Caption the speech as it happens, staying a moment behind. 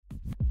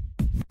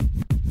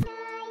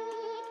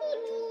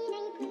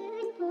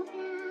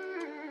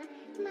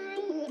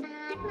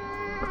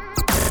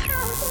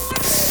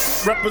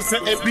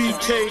Representing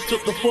BK to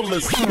the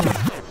fullest.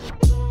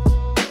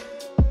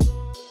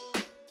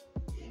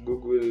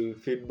 Google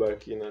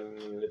feedback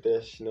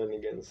inaniletea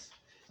shenanigans.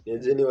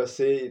 Jenny was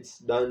say it's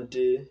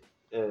Dante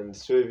and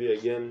Swevi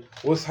again.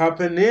 What's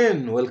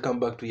happening? Welcome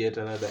back to yet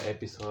another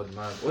episode,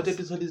 man. What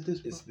episode is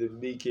this? It's the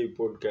BK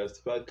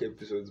podcast. Pack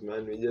episodes,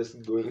 man. We're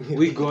just going.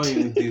 We're going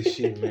with this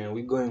shit, man.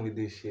 We're going with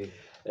this shit.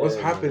 What's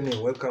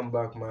happening? Welcome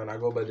back, man. I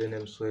go by the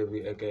name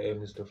Swevi, aka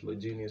Mr. Flow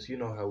Genius. You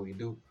know how we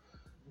do.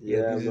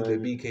 Yeah, this man. is the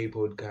BK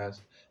podcast,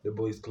 the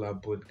Boys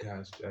Club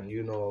podcast, and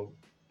you know.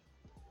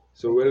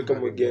 So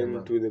welcome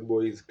again to the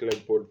Boys Club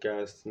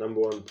podcast,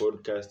 number one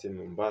podcast in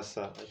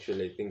Mombasa.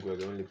 Actually, I think we're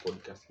the only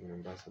podcast in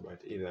Mombasa, but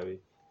either way,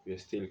 we're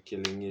still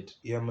killing it.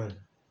 Yeah, man.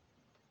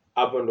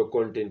 Up on the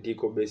content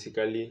iko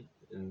basically,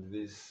 and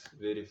this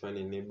very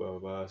funny neighbor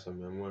of ours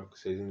wameamua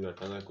kusaizi ndio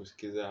ataanza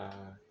kusikiza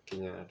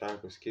Kenya anataka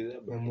kusikiza,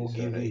 but it's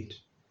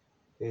alright.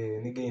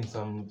 Nigga in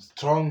some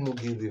strong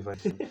Mugithi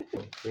vibe.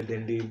 And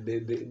then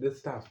the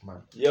stuff,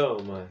 man. Yo,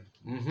 man.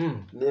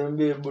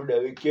 Niambie buda,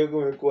 wiki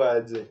yako imekuwa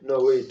aje? No,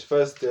 wait,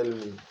 first tell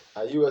me,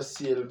 are you a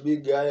CLB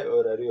guy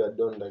or are you a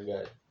Donda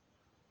guy?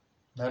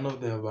 None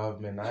of the above,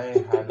 man. I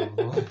ain't heard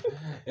of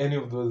any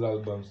of those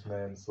albums,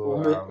 man. So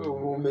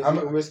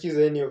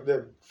umesikiza any of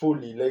them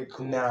fully, like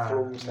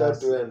from start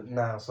to end?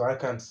 Nah, so I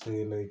can't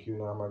say like, you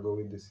know, I'm gonna go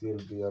with the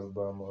CLB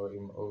album or if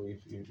I'm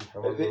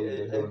gonna go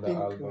with the Donda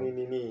album.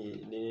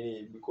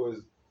 Ni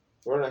because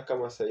unaona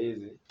kama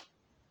saizi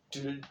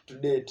to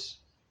date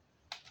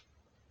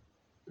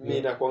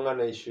mimi nakuanga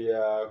na issue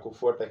ya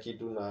kufuata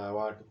kitu na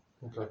watu.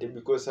 Okay.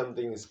 Because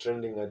something is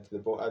trending at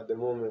the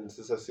moment,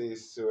 sasa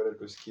si wale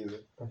tusikize.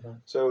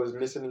 So I was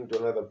listening to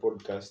another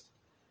podcast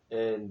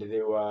and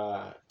they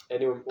were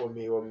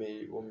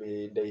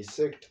we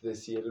dissect the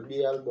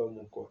CLB album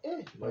uko.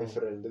 My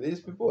friend, these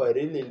people are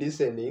really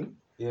listening.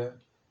 Yeah.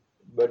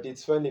 But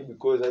it's funny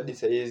because hadi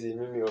saizi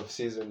mimi off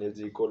season ya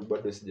J. Cole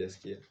bado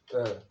sijasikia.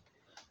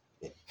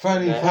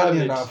 Funny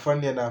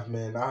enough,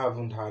 man. I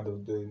haven't heard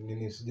of the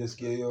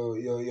just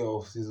your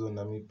off season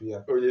na me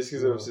pia. Oh, yes,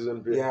 is off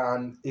season pia. Yeah,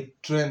 and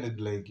it trended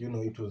like, you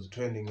know, it was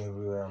trending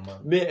everywhere,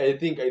 man. Me, I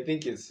think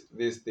it's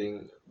this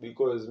thing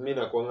because me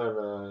nakuanga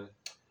na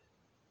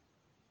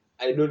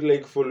I don't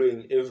like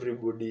following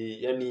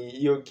everybody. Yani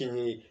hiyo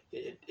kinyi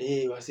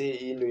wase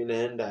hii ndio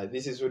inaenda.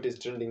 This is what is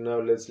trending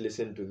now. Let's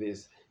listen to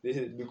this. This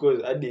is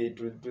because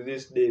to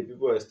this day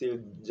people are still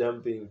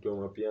jumping to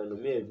Amapiano.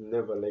 Me, I've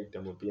never liked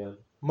Amapiano.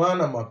 Man,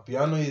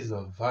 Amapiano is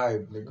a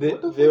vibe. Like,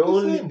 the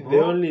only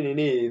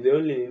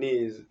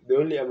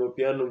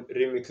Amapiano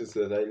remixes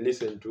that I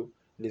listen to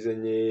ni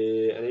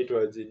zenye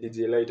anaitwa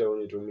DJ Lighter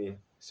unitumia.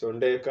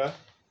 Sondeka.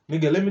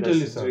 Nigga, let me tell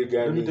you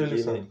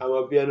something.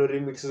 Amapiano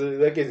remixes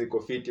zake ziko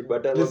fiti,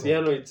 but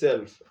Amapiano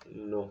itself,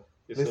 no.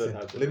 Listen,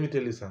 let me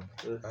tell you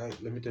something.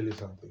 Let me tell you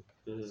something.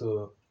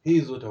 So,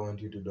 here's what I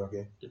want you to do,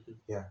 okay?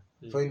 Yeah.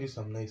 Find you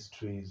some nice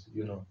trees,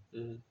 you know.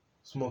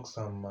 Smoke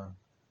some, man.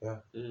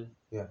 Yeah.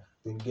 Yeah.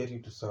 Then get you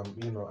to some,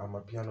 you know,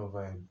 Amapiano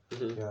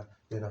vibe. Yeah.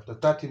 Then after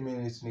 30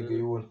 minutes, nigga,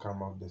 you won't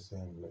come out the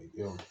same. Like,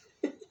 yo,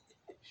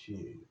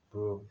 shit,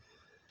 bro.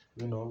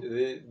 You know.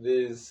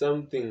 There's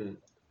something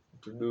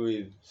to do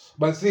with.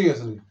 But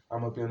seriously,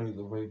 Amapiano is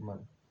a vibe,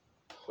 man.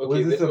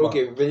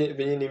 Okay,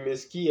 venye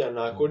nimesikia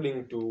na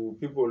according to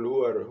people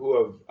who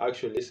have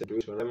actually listened to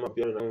it,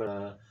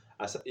 Amapiano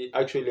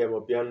actually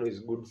Amapiano is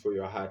good for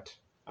your heart,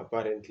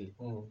 apparently.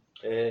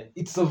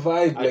 It's a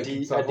vibe, like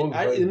it's a whole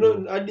vibe. You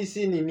know, adi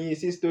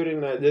si story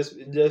na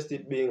just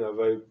it being a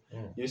vibe.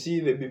 You see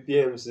the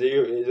BPMs,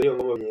 they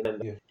ngoma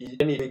yenyewe.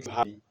 Yani makes you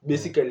happy.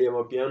 Basically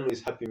Amapiano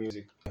is happy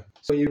music.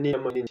 So you need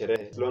money in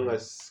sherehe. As long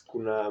as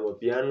kuna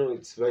Amapiano,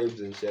 it's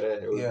vibes and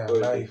sherehe. Yeah,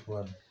 life,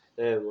 man.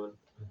 Yeah, man.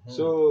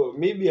 So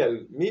maybe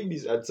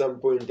at some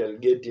point I'll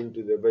get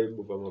into the vibe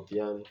of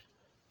Amapiano.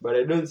 But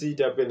I don't see it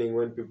happening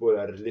when people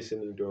are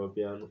listening to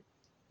Amapiano.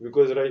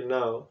 Because right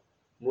now,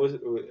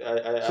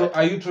 So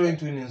are you trying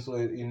to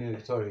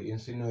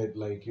insinuate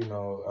like, you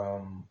know,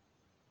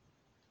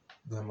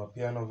 the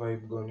Amapiano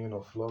vibe going, you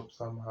know, flop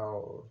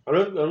somehow?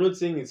 I'm not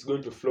saying it's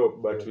going to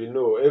flop, but we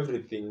know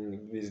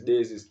everything these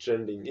days is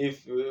trending.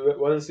 If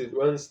once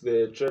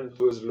the trend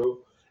goes low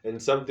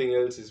and something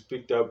else is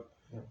picked up,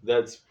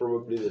 that's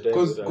probably the time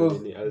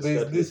because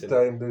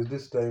there's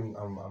this time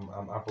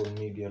I'm up on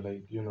media,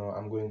 like, you know,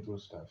 I'm going through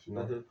stuff, you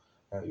know.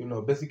 You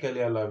know,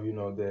 basically I love, you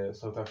know, the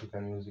South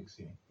African music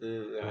scene.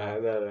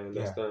 That I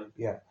understand.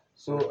 Yeah.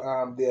 So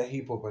they are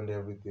hip hop and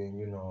everything,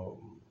 you know.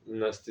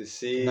 Nasty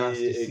C,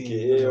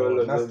 aka all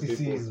of Nasty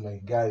C is my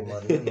guy,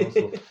 man. You know,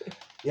 so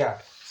yeah.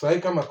 So I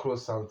come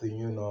across something,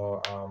 you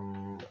know,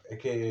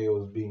 aka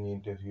was being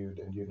interviewed,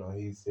 and you know,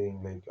 he's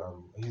saying like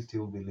he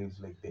still believes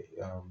like the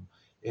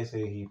SA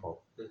hip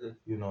hop,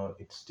 you know,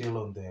 it's still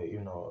on the,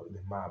 you know,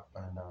 the map,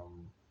 and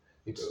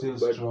it's still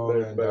strong,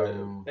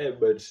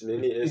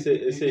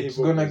 it's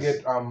gonna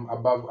get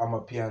above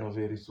Amapiano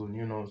very soon,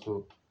 you know.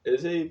 So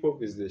SA hip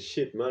hop is the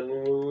shit, man.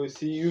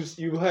 See,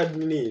 you had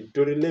me.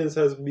 Tory Lanez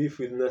has beef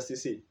with Nasty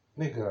C.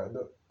 Nigga,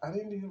 I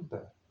didn't hear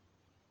that.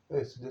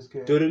 Yes, just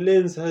get. Tory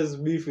Lanez has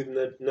beef with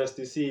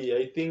Nasty C.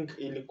 I think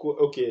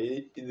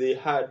they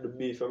had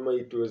beef.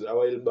 It was a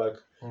while back.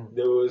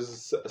 There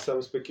was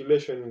some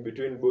speculation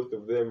between both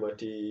of them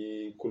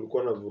ati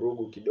kulikuwa na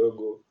vurugu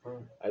kidogo.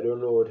 I don't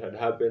know what had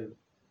happened,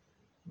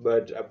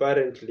 but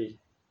apparently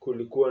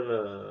kulikuwa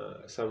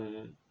na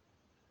some.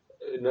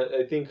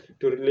 I think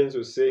Tory Lanez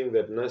was saying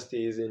that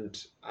Nasty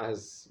isn't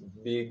as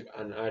big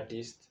an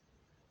artist,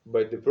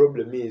 but the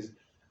problem is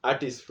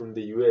artists from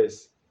the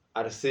US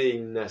are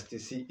saying Nasty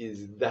C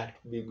is that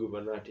big of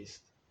an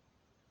artist.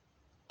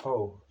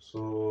 Oh,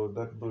 so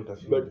that brought a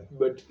few.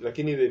 But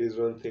lakini there is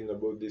one thing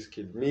about this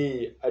kid.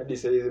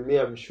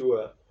 I'm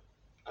sure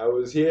I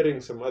was hearing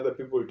some other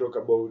people talk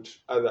about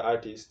other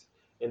artists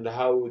and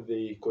how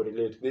they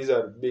correlate. These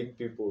are big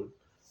people,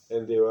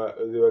 and they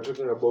were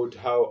talking about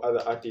how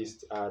other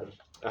artists are,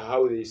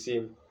 how they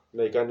seem.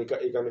 Like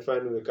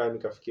ikanifanya nimekaa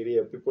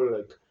nikafikiria people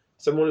like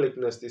someone like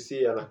Nasty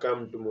C anakaa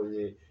mtu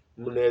mwenye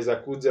mnaweza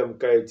kuja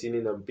mkae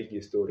chini na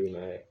mpige story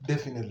naye.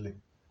 Definitely.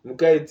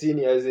 Mkae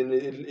chini as in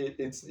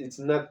it's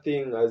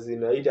nothing as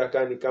in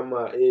haitakani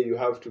kama you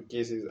have to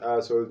kiss his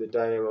ass all the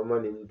time ama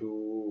ni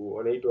mtu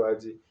anaitwa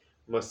aje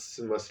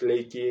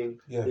maslaking.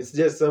 Yeah. It's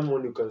just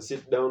someone you can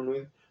sit down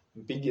with,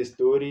 mpige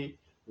story,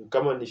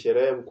 kama ni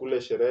sherehe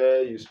mkule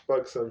sherehe, you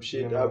spark some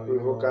shit hapo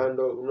hivyo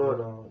kando,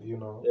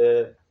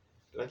 unaona.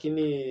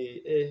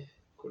 Lakini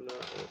kuna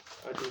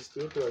artist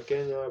wetu wa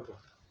Kenya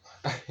hapa.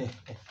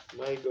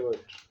 My God,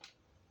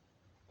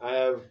 I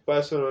have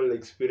personal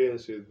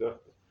experience with that.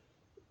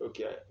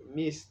 Okay,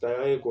 me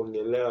sitaki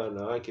kuongelea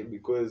wanawake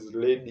because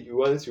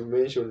once you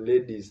mention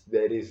ladies,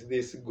 there is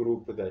this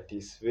group that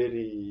is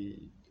very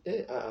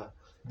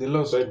the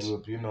lost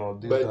group,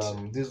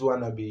 this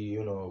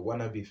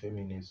wannabe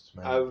feminists,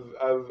 man.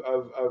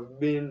 I've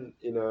been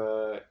in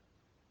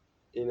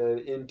an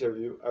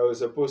interview. I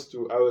was a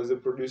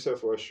producer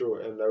for a show,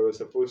 and I was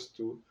supposed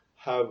to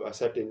have a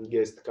certain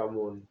guest come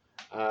on,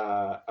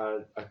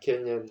 a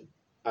Kenyan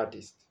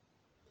artist.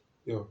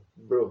 Yo,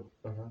 bro.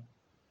 Uh-huh.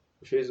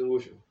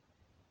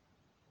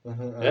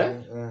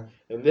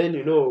 And then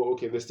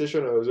the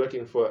station I was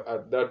working for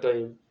at that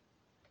time,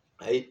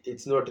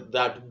 it's not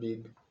that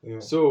big.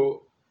 Yeah.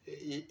 So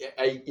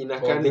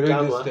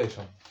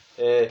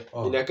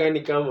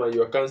inakani kama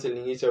you are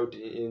cancelling it out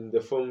in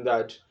the form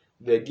that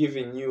they're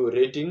giving you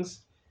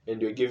ratings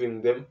and you're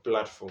giving them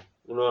platform.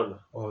 Unaona?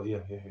 Oh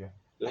yeah.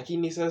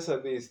 Lakini sasa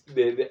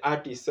the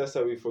artist sasa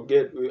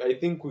I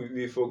think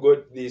we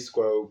forgot this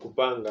kwa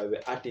kupanga.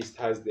 The artist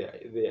has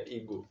their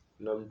ego.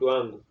 Na mtu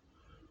wangu,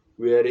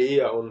 we are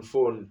here on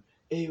phone.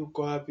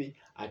 Uko wapi?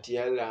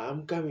 Atiala,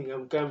 I'm coming.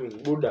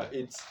 Buddha,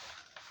 it's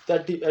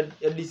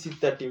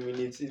 30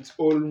 minutes. It's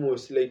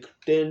almost like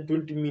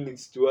 10-20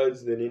 minutes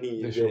towards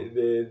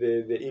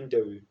the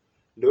interview.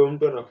 Ndio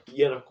mtu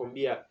anakupigia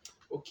nakwambia,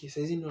 okay,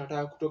 sasa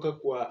nataka kutoka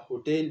kwa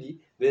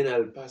hoteli, then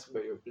I'll pass by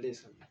your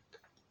place. I'm like,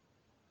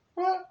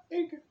 what?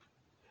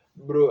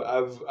 Bro,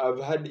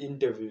 I've had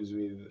interviews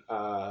with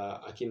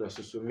akina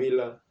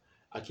Susumila,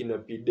 akina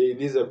Pide.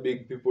 These are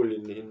big people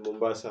in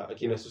Mombasa.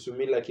 Akina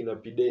Susumila, akina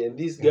Pide, and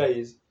these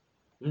guys,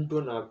 mtu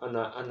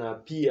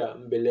anapia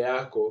mbele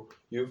yako.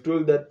 You've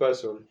told that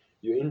person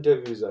your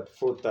interview is at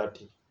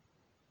 4:30.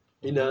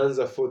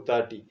 Inaanza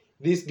 4:30.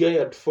 This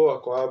guy at 4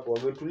 ako hapo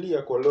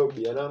ametulia kwa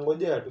lobby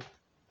anangojea tu.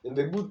 And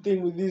the good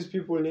thing with these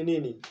people ni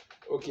nini?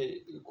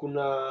 Okay,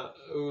 kuna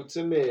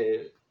tuseme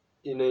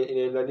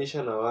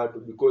inaendanisha na watu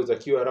because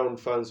akiwa around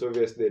fans,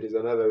 obviously there is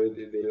another way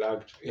they'll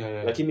act.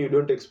 Yeah. Lakini you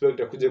don't expect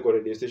akuje kwa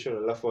radio station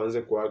alafu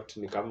aanze kuact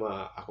ni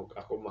kama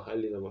ako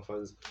mahali na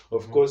mafans.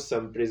 Of course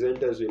some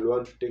presenters will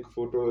want to take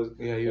photos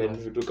and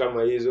vitu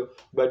kama hizo,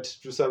 but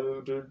to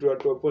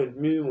a point,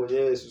 mimi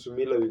mwenyewe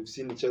Susumila, we've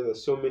seen each other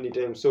so many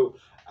times, so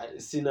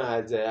sina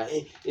haja ya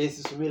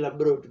Susumila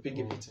bro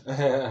tupige picha.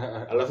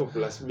 Alafu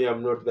plus me,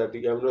 I'm not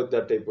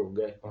that type of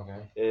guy.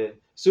 Okay.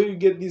 So you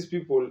get these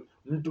people,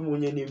 mtu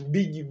mwenye ni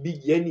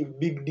big yani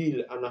big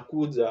deal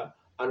anakuja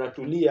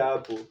anatulia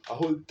hapo a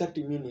whole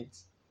 30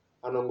 minutes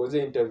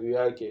anangojea interview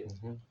yake.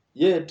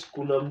 Yet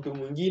kuna mtu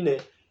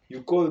mwingine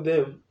you call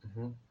them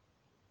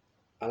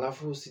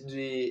alafu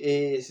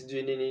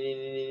sijui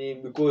nini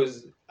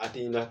because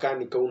ati inakaa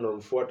ni kama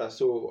unamfuata,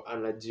 so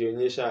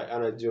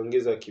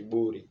anajiongeza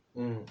kiburi.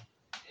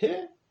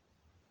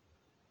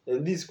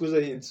 And this cause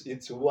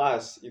it's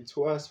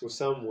worse for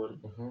someone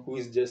who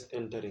is just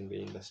entering the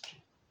industry.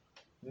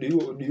 Do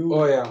you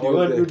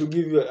want me to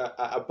give you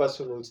a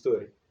personal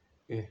story?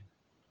 Yeah.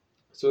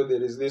 So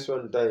there is this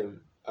one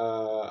time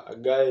a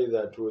guy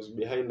that was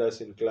behind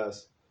us in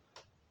class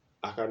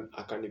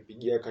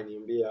akanipigia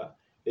akaniambia,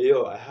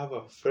 yo, I have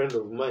a friend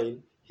of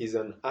mine, he's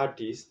an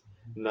artist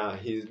na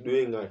he's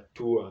doing a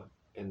tour,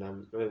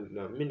 and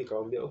mimi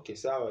nikamwambia okay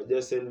sawa,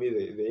 just send me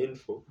the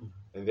info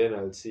and then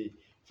I'll see.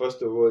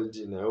 First of all,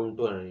 jina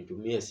mtu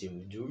ananitumia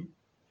simjui.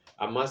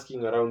 I'm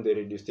asking around the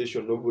radio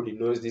station, nobody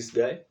knows this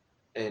guy,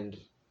 and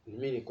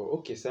mimi niko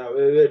okay sawa,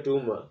 wewe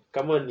tuma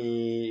kama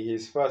ni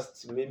his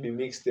first maybe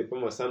mixtape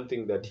ama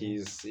something that he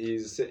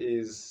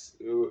is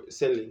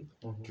selling,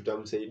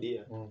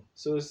 tutamsaidia.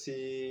 So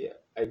see,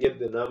 I get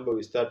the number,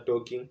 we start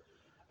talking.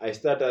 I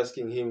start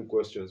asking him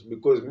questions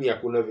because me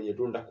hakuna venye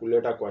tu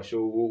ndakuleta kwa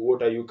show,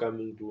 what are you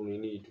coming to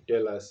nini to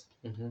tell us.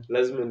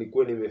 Lazima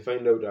nikuwe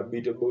nimefind out a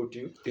bit about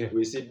you.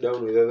 We sit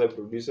down with other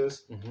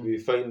producers, we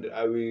find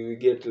we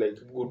get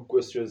like good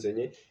questions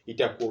zenye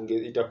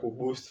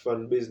itakuboost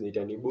fan base na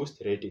itani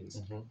boost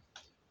ratings.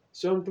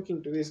 So I'm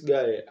talking to this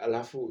guy,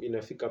 alafu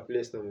inafika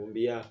place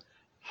namwambia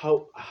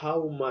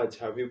how much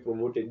have you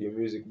promoted your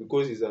music,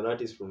 because he's an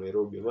artist from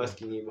Nairobi. I'm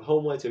asking him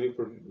how much have you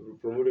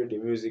promoted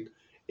your music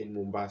in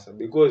Mombasa,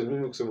 because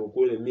mimi kusema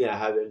kule me I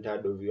haven't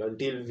heard of you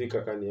until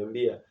Vika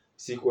kaniambia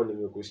siko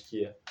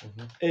nimekusikia.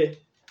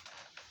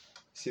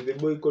 See the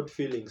boycott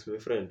feelings, my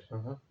friend.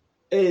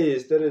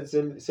 Started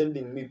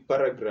sending me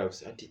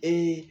paragraphs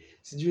ati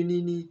sijui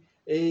nini,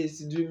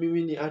 sijui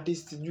mimi ni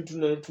artist, sijui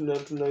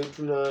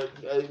tuna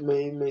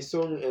my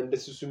song and the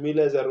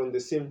Susumilas are on the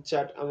same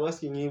chart. I'm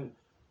asking him,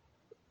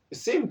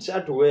 same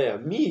chat where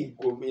me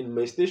in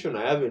my station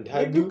I haven't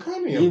had you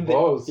in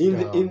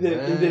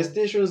the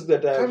stations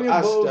that I have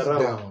asked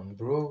around,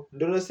 bro.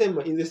 Don't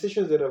nasema in the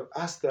stations that I've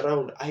asked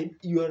around,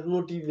 you are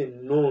not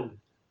even known.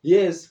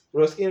 Yes,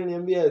 unasikia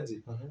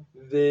niambiaje?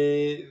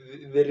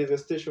 There is a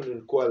station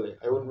in Kwale,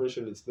 I won't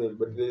mention its name,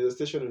 but there is a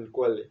station in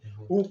Kwale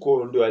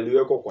huko ndio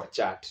aliwekwa kwa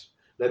chat,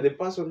 na the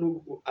person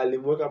who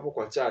alimweka hapo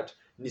kwa chat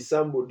ni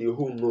somebody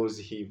who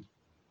knows him.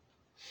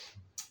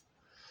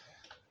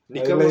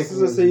 Ni kama like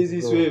sasa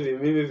hizi swevi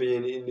mimi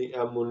venye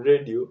I'm on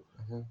radio,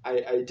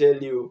 I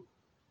tell you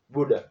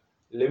Buddha,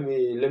 let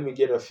me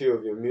get a few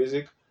of your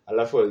music,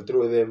 alafu I'll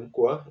throw them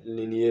kwa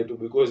nini yetu,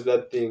 because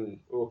that thing,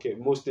 okay,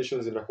 most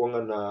stations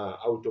inakuanga na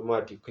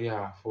automatic,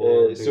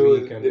 so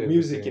the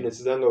music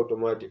inachezanga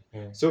automatic,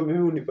 so mimi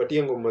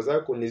unipatie ngoma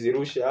zako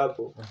nizirushe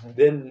hapo,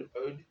 then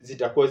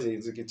zitakuwa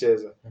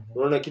zikicheza.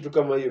 Unaona kitu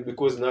kama hiyo,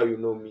 because now you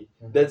know me.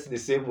 That's the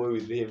same way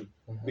with him,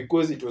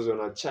 because it was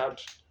on a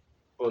chart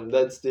on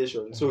that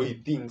station, so he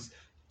thinks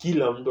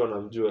kila mtu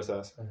anamjua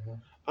sasa.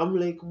 I'm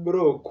like,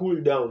 bro,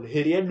 cool down.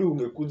 Heri hadi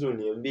ungekuja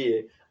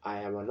uniambie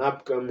I am an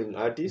upcoming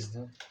artist.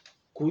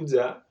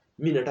 Kuja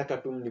mimi nataka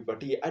tu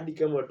mnipatie hadi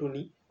kama tu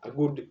ni a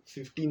good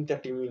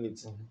 15-30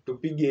 minutes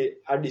tupige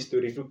hadi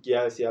story tu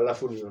kiasi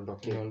alafu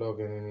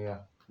niondoke nini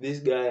ya.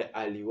 This guy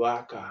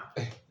aliwaka.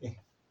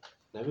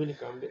 Na mimi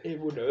nikamwambia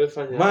buda wewe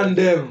fanya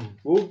mandem,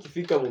 wewe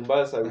ukifika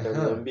Mombasa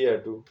utaniambia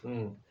tu.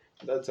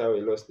 That's how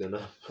I lost the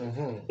number.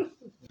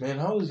 Man,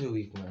 how was your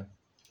week, man?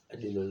 I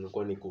didn't know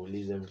nilikuwa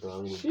nikuulize mtu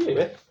wangu.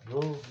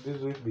 Bro,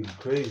 this week been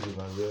crazy,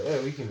 man.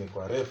 Week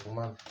imekuwa refu,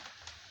 man.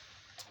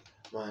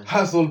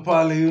 Hustle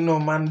pale, you know,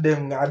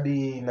 mandem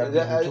ngadi na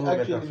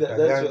actually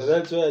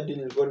that's why I didn't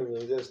nilikuwa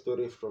nimeanza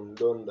story from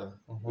Donda.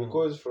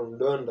 Because from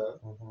Donda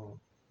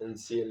and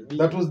CLB.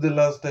 That was the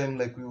last time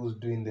like we was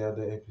doing the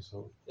other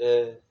episode.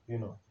 You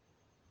know.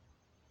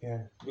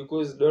 Yeah.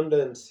 Because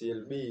Donda and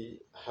CLB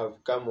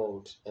have come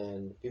out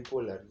and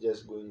people are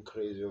just going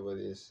crazy over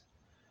this.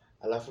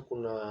 Alafu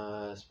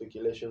kuna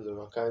speculations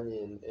over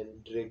Kanye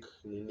and Drake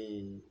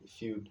nini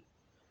feud.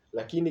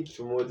 Lakini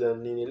kitu moja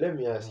nini, let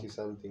me ask you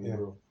something,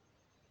 bro.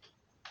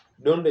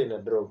 Donda ina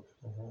drop.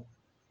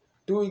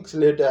 2 weeks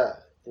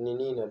later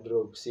nini ina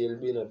drop,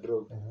 CLB ina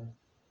drop.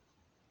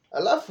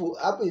 Alafu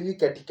hapo hivi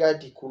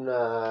katikati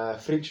kuna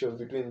friction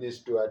between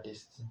these two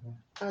artists.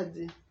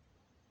 Aje.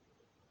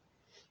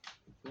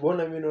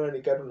 Mbona mimi naona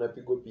ni katu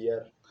napigwa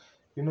PR.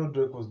 You know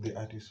Drake was the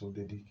artist of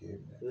the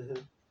decade, man.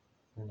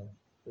 You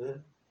know.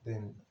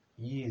 Then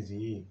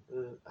Yeezy.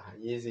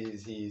 Yeezy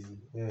is easy.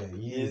 Yeah,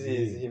 Yeezy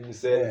is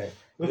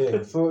himself.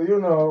 Yeah. So you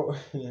know,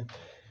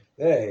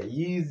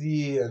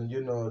 Yeezy and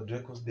you know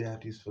Drake was the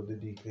artist for the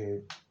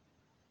decade.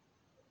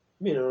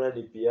 Mimi naona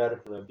ni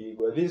PR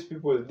tunapigwa. These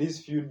people, this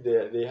feud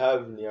they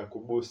have ni ya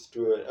kuboost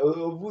to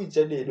of which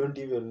they don't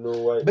even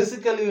know why.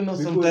 Basically, you know,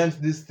 because sometimes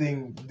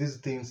these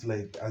things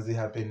like as they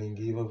happening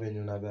even when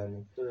you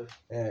nadhani.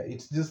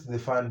 It's just the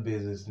fan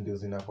bases ndio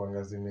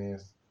zinakuanga zime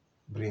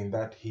bring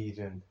that heat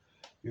and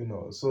you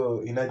know,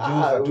 so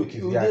inajuza tu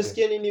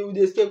kivyake.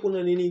 Ujesikia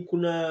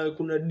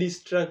kuna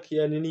diss track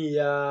ya nini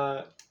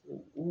ya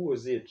who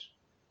was it?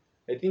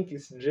 I think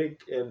it's Drake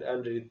and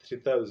Andre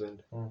 3000.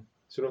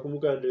 So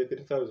unakumbuka Andre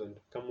 3000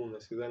 kama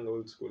unasikizanga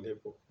old school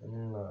hip hop.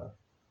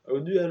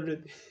 Ujui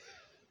Andre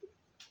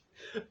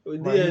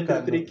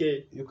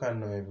 3K. You can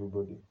know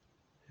everybody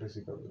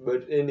basically.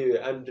 But anyway,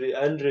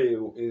 Andre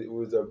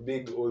was a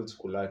big old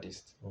school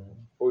artist.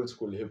 Old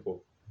school hip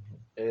hop.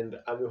 And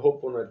I'm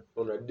hope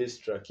on a diss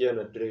track here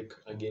na Drake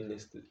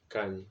against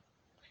Kanye.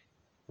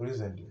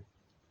 Recently.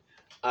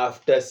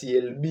 After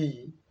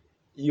CLB,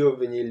 hiyo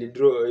venye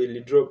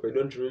ilidrop, I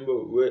don't remember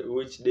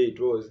which day it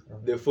was.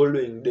 The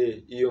following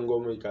day, hiyo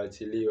ngoma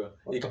ikaachiliwa.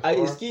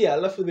 Isikia,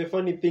 alafu the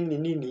funny thing ni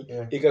nini,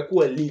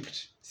 ikakuwa leaked.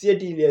 Si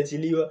ati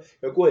iliachiliwa,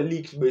 ikakuwa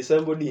leaked by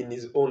somebody in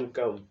his own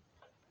camp.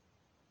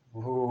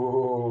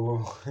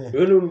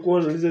 Wewe ulikuwa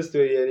unauliza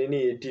story ya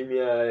nini team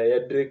ya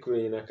Drake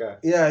when inakaa.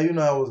 Yeah, you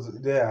know, I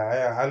was there.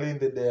 Yeah, early in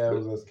the day I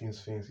was asking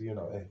Sphinx, you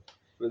know, hey.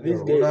 But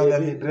these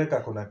guys, Drake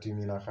akona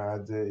team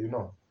inakaaje, you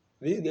know.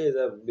 These guys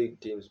have big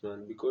teams,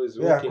 man, because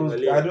Yeah, because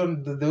I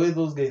don't the way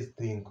those guys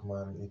think,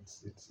 man,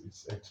 it's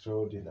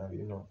extraordinary,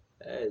 you know.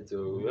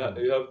 So you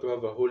have to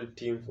have a whole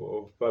team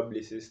of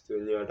publicists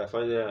wenye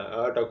watafanya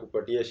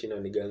hawatakupatia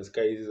shenanigans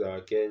hizi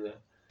za Kenya.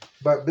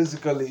 But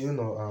basically, you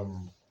know,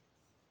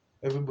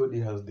 everybody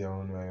has their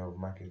own way of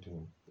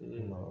marketing.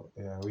 You know,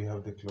 yeah, we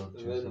have the cloud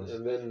chasers.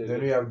 And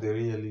then we have the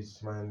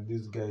realists, man.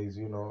 These guys,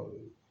 you know,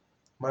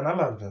 man, I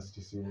love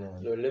Justice,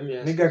 man. No, let me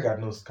ask Nigga got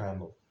no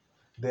scandal.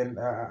 Then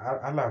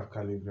I love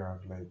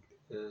Calligraph, like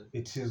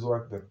it's his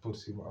work that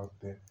puts him out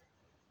there.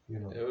 You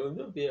know.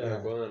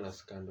 Yeah.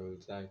 Scandal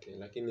zake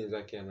lakini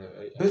zake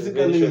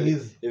basically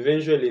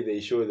eventually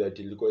they show that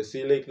because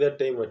see like that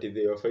time what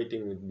they were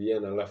fighting with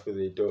Bien alafu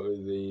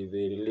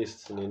they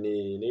released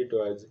nini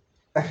towards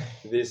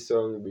this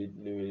song we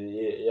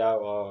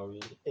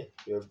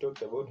have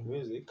talked about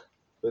music,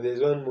 but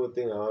there's one more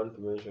thing I want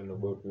to mention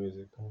about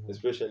music,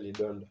 especially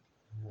Donda.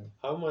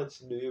 How much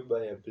do you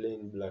buy a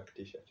plain black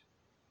t-shirt?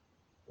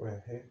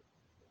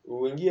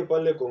 Uingie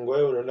pale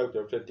Kongowea unaenda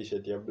kutafuta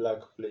t-shirt ya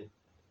black plain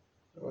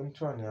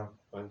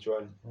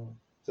Wanchwani.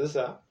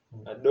 Sasa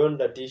a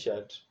Donda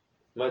t-shirt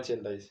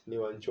merchandise ni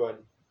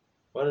Wanchwani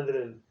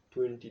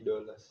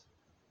 $120.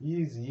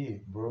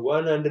 Easy, bro.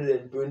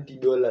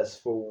 $120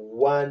 for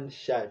one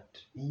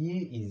shirt.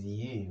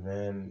 Easy,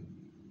 man.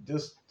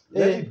 Just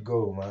let it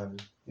go, man.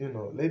 You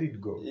know, let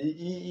it go.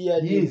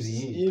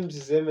 Easy.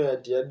 Msiseme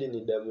ati hadi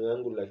ni damu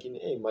yangu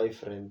lakini my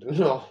friend.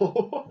 No.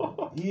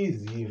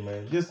 Easy,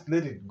 man. Just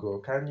let it go.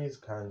 Kanye is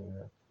Kanye,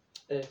 man.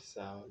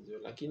 Sawa.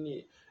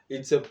 Lakini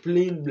it's a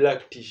plain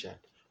black t-shirt.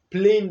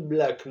 Plain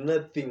black,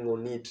 nothing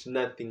on it,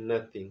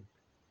 nothing.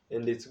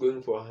 And it's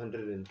going for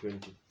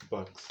 $120.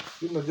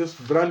 You know,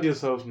 just brand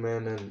yourself,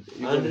 man, and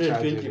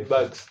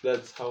 $120.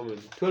 That's how many?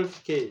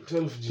 12K.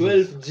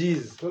 12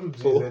 G's. 12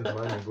 G's ain't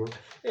money, bro.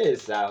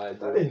 Sawa.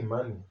 That ain't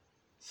money.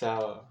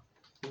 Sawa.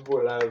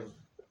 People have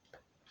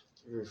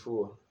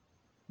before.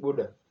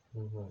 Buddha.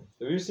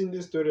 Have you seen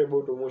this story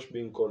about Omosh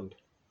being conned?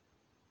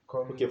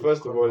 Okay,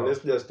 first of all,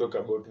 let's just talk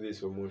about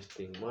this Omosh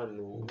thing. Man,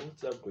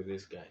 what's up with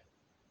this guy?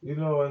 You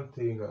know one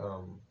thing,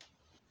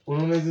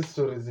 unaona hizi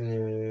stories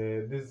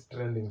these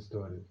trending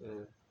stories.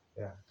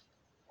 Yeah.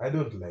 I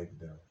don't like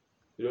them.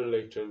 You don't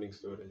like trending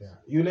stories? Yeah.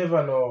 You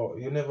never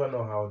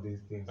know how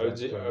these things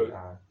actually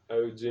are.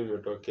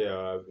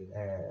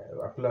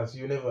 Plus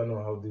you never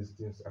know how these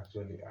things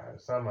actually are.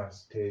 Some are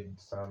staged,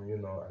 some, you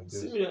know, are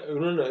just...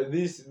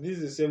 This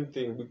is the same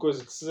thing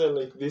because it's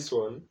like this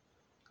one.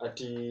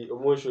 Ati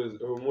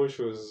Omosh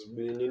was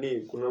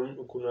nini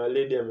kuna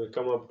lady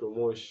come up to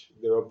Omosh.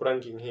 They were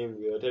pranking him.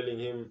 They were telling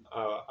him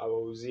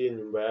awauzie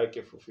nyumba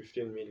yake for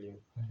 15 million.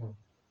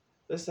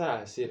 That's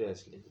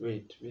seriously.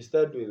 Wait, we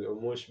start with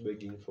Omosh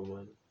begging for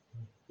money.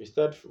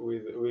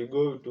 We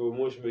go to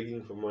Omosh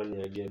begging for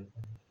money again.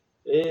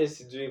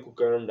 Sijui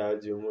kukaenda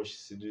aje Omosh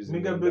sijui.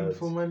 Nigga begged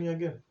for money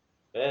again?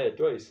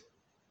 Twice.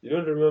 You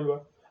don't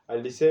remember?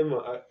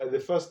 Alisema the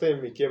first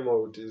time he came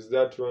out is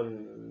that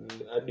one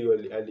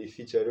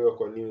alifeaturewa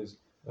kwa news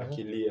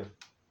akilia.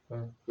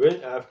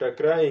 When after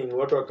crying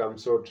watu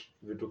wakamsort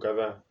vitu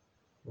kadhaa.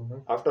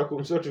 After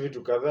kumsort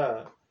vitu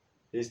kadhaa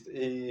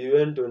he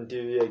went on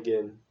TV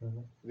again.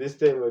 This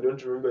time I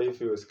don't remember if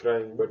he was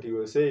crying, but he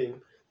was saying,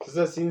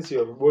 sasa since you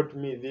have bought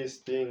me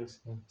these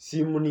things,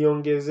 si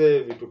mniongezee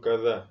vitu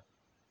kadhaa.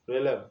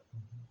 Unaelewa?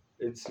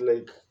 It's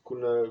like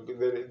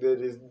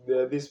there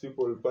are these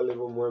people pale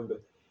Mwembe.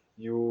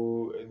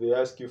 They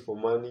ask you for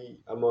money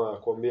ama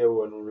wakwambia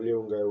uwanunulie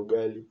unga ya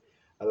ugali,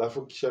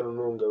 alafu kisha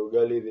nunua unga ya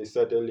ugali, they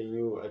start telling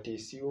you ati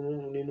si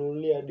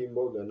uninunulie hadi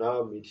mboga na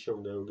wameitisha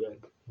unga ya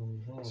ugali.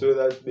 So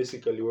that's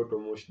basically what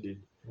Omosh did.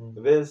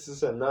 Then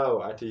sasa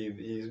now ati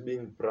he's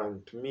being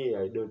pranked. Me,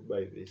 I don't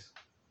buy this.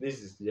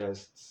 This is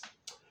just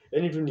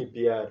anything ni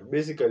PR.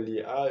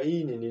 Basically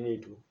hii ni nini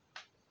tu.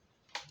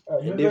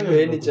 And if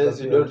any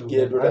chance you don't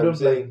get what I'm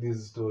saying, like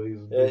these stories.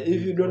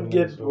 If you don't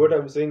get what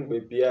I'm saying by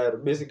PR,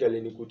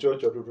 basically ni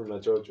kuchocho tu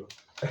tunachocho.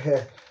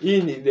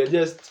 They're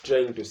just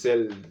trying to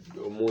sell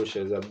Omosh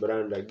as a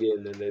brand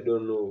again, and I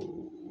don't know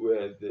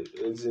where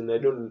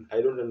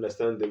I don't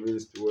understand the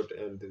means to what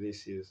end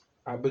this is.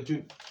 But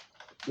you,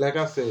 like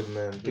I said,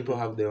 man, people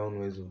have their own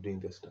ways of doing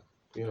this stuff.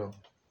 You know,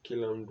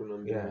 Kila mtu na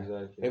mbinu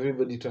zake.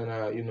 Everybody trying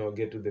to,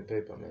 get to the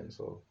paper, man.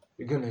 So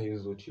you're gonna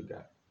use what you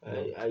got.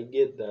 I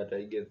get that.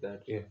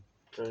 Yeah.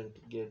 Trying to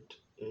get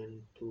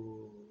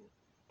into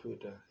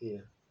Twitter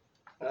here.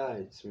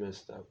 It's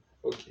messed up.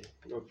 Okay,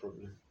 no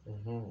problem.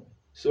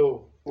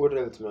 So, what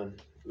else, man?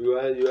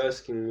 You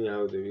asking me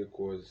how the week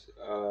was.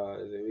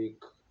 The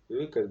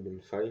week has been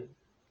fine.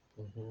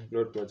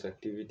 Not much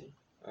activity.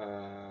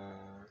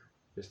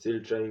 We're still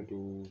trying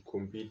to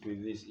compete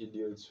with these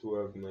idiots who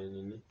have my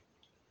money.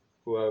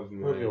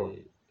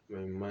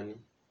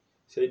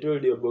 So I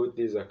told you about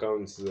these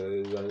accounts.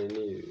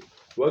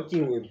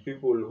 Working with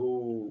people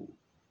who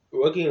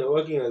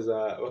working as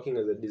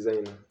a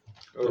designer.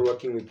 or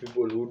working with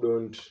people who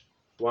don't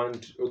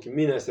want, okay,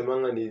 mi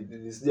nasemanga ni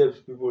these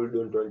just people who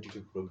don't want you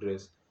to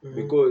progress.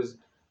 Because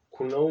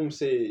kuna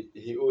umse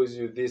he owes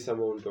you this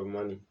amount of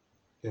money.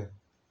 Yeah.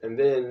 And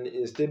then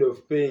instead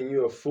of paying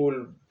you a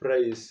full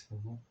price,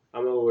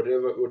 ama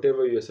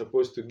whatever you're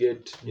supposed to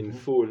get in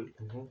full,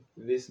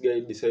 this guy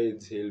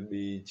decides he'll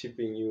be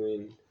chipping you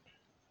in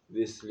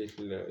this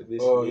little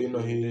this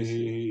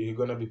he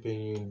gonna be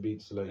paying you in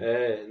bits like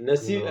and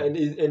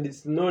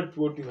it's not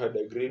what you had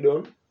agreed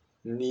on.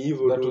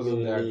 that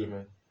wasn't the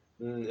agreement.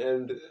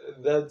 And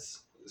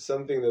that's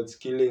something that's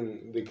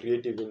killing the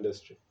creative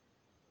industry.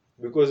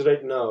 Because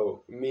right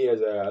now, me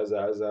as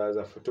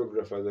a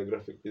photographer, as a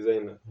graphic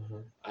designer,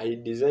 I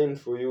design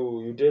for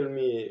you. You tell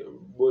me,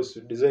 boss,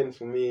 design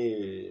for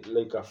me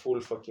like a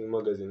full fucking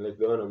magazine, like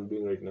the one I'm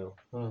doing right now.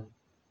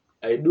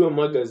 I do a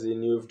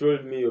magazine. You've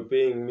told me you're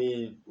paying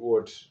me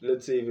what?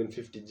 Let's say even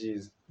 50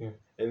 G's. Yeah.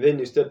 And then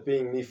you start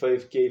paying me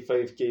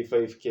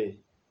 5K.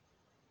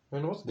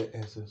 And what's the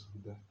essence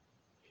of that?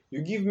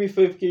 You give me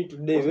 5K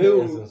today. What's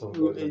the essence of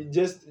that?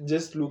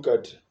 Just look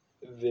at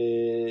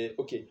the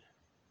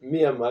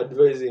me, I'm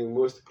advising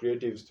most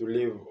creatives to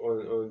live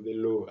on the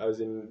low, as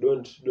in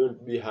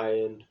don't be high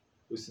end.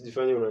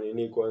 Usijifanye una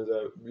nini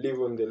kwanza. Live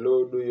on the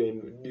low, do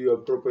your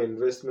proper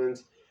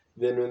investments.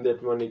 Then when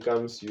that money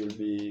comes, you'll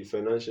be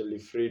financially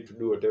free to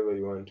do whatever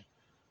you want.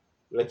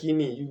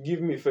 Lakini, you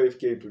give me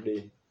 5K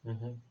today.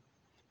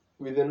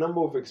 With the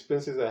number of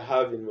expenses I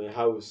have in my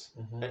house,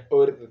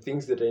 or the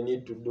things that I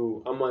need to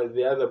do, ama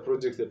the other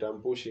projects that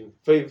I'm pushing,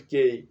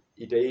 5K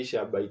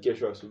itaisha by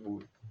kesho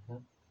asubuhi.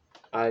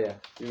 Aya,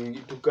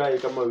 tukae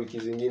kama wiki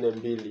zingine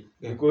mbili.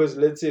 Because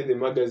let's say the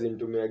magazine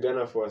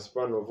tumeagana for a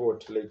span of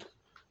what, like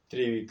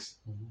 3 weeks.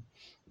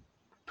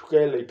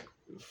 Tukae like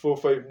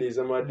 4-5 days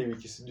ama hadi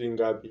wiki sijui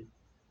ngapi.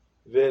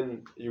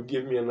 Then you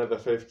give me another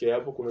 5K,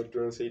 hapo kuna kitu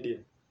unanisaidia.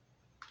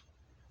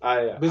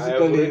 Aya,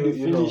 I've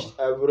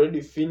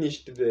already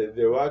finished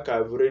the work.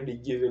 I've already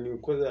given you,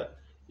 because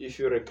if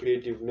you're a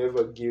creative,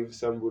 never give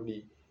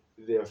somebody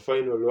their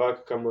final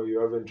work kama you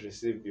haven't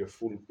received your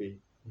full pay.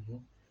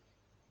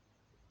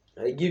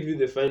 I give you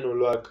the final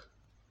work,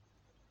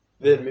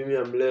 then mimi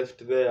I'm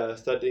left there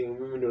starting,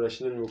 mimi ndo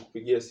nashinda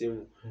nimekupigia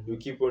simu. You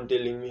keep on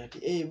telling me,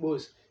 hey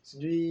boss,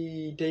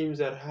 sijui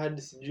times are hard,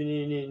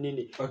 sijui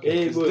nini. Okay,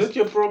 hey is boss, that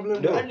your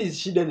problem? That is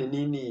shida ni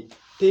nini?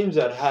 Times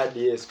are hard,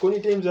 yes.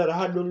 Kwani times are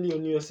hard only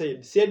on your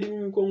side? Si hadi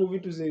mimi kwangu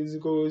vitu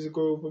ziko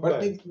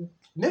But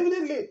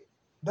evidently,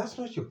 that's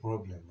not your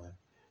problem, man.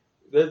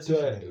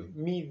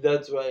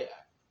 That's why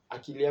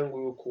akili yangu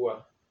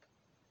yukuwa,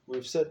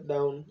 we've sat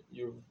down,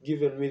 you've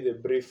given me the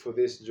brief for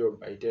this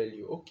job. I tell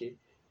you, okay,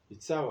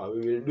 it's sour,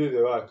 we will do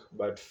the work,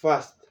 but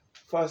first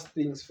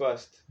things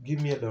first.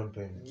 Give me a down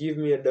payment. Give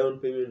me a down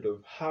payment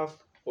of half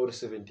or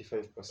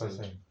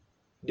 75%.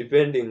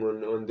 Depending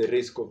on the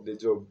risk of the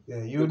job.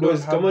 Yeah, you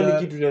because don't have kama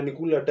that. Ni kitu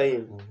inanikula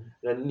time,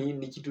 na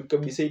ni kitu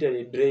kabisa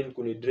itani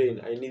drain,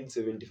 I need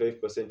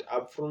 75%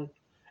 upfront,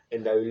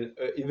 and I will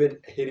even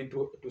hear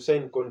to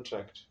sign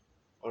contract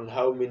on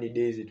how many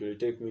days it will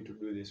take me to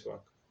do this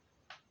work.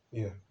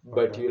 Yeah.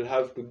 But you'll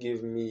have to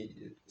give me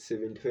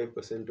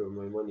 75% of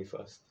my money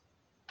first.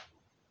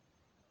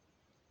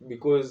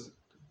 Because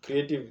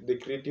the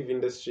creative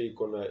industry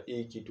ikona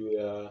hii kitu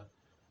ya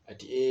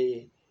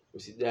ati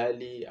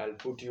usijali, I'll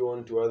put you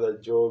on to other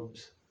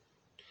jobs.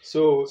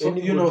 So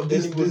anybody,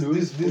 this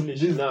thing,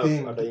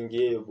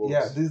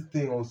 yeah, this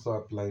thing also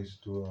applies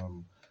to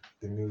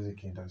the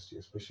music industry,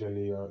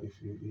 especially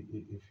if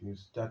you're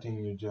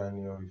starting your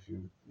journey, or if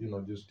you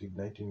just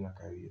igniting your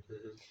career.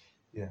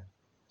 Yeah.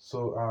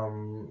 So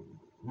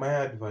my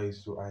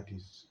advice to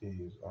artists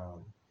is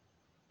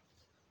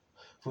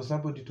for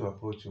somebody to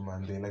approach you,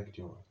 man, they liked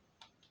your work.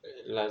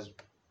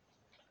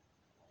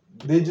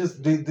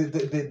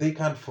 They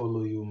can't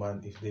follow you,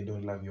 man, if they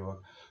don't love your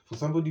work. For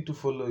somebody to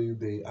follow you,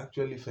 they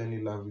actually fell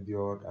in love with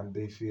your work, and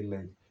they feel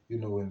like,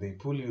 when they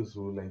pull you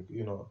through, like,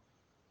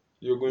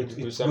 you're going to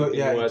do something.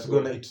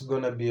 It's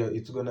gonna be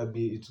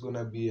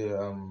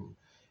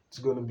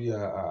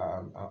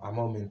a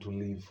moment to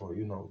live for,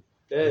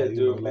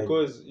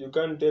 because you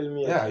can't tell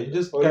me you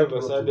just all of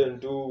a sudden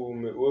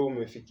wewe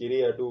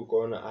umefikiria tu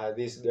ukaona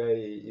this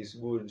guy is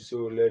good,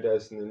 so let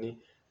us nini.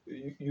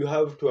 You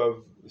have to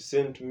have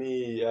sent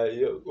me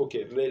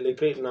okay,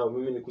 like right now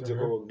mimi nikuje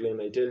kwa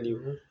Glenn, I tell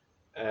you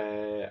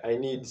I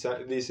need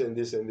this and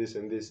this and this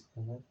and this.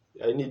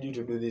 I need you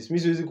to do this. Mimi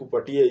siwezi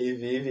kupatia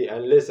hivi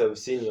unless I've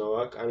seen your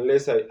work,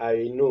 unless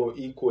I know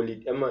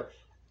equally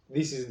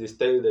this is the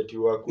style that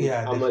you work with.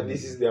 Yeah,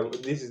 this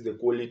is the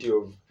quality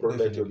of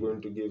product you're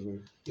going to give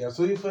me. Yeah,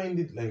 so you find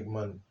it like,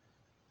 man.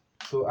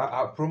 So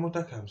a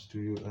promoter comes to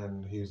you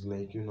and he's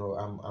like,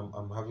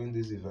 I'm having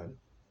this event,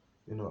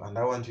 and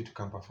I want you to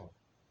come perform.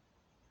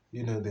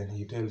 Then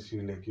he tells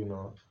you like,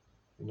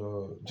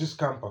 just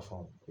come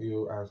perform.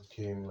 You ask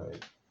him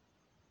like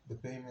the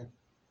payment.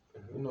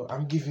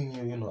 I'm giving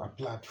you, a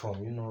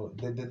platform.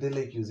 They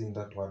like using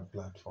that word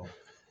platform.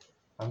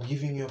 I'm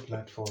giving you a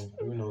platform,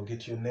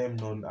 get your name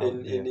known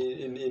out there.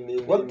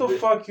 What the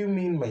fuck you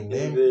mean my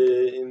name?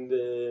 In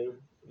the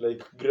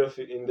like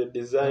graphic, in the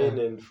design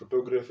and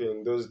photography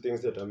and those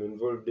things that I'm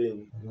involved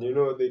in, you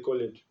know what they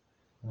call it?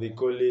 They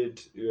call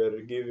it, we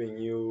are giving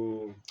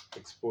you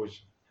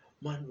exposure.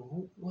 Man,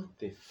 what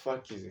the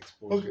fuck is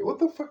exposure? Okay, what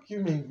the fuck you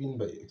mean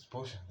by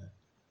exposure, man?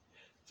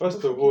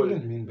 First of all,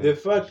 the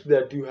fact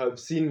that you have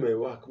seen my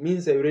work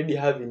means I already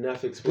have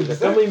enough exposure.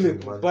 Exactly, Kama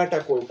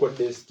imekupata kwa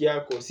desk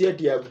yako, si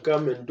ati I've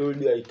come and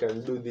told you I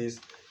can do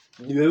this.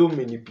 Ni wewe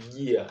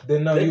umenipigia.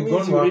 Then now you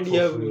gonna work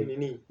for free.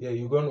 Nini. Yeah,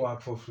 you gonna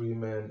work for free,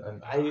 man.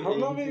 And how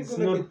long are you it's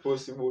gonna not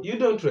possible. You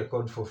don't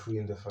record for free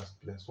in the first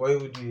place. Why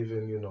would you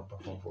even,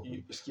 perform for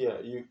free?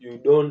 You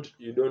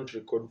don't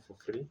record for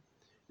free.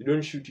 You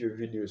don't shoot your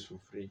videos for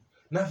free.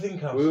 Nothing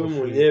comes for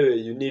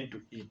free. You need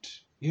to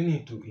eat. You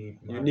need to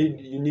eat, man.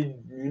 You need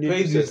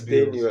to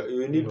sustain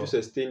to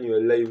sustain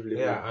your livelihood.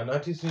 Yeah, and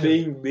artists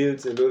paying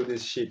bills and all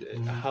this shit.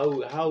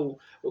 How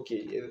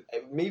okay,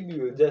 maybe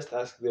we'll just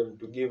ask them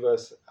to give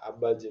us a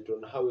budget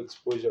on how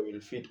exposure will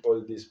fit all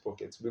these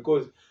pockets,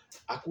 because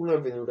hakuna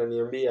venye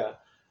utaniambia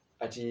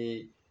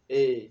ati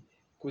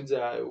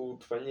kuja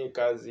utufanyie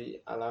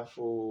kazi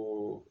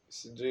alafu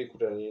sijui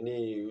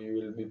kutanini you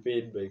will be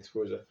paid by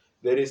exposure.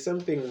 There is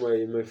something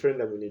my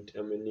friend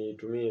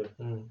amenitumia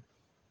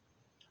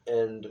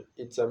and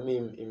it's a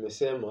meme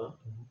imesema.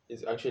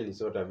 It's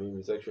not a meme,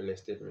 it's actually a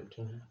statement.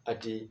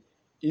 Ati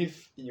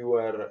if you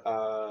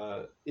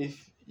are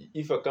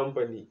if a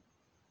company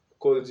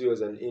calls you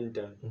as an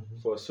intern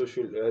for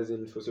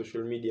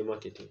social media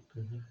marketing,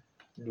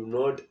 do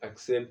not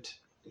accept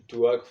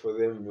to work for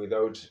them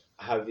without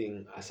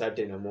having a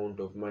certain amount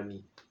of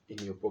money in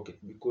your pocket,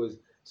 because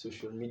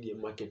social media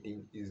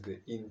marketing is the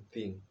in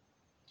thing.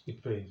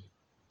 It pays.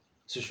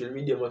 Social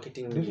media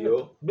marketing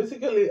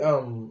basically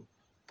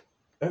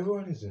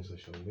everyone is in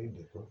social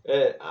media, bro.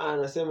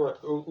 Anasema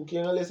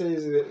ukiangalia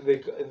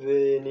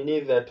the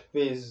nini that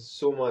pays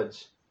so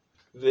much,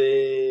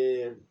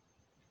 the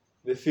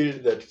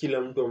field that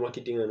kila mtu wa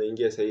marketing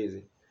anaingia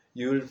saizi,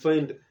 you will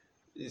find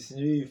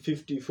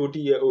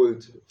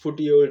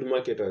 40-year-old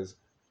marketers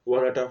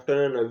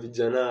wanatafutana na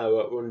vijana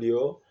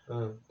ndio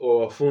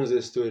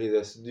wafunze stories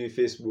za sijui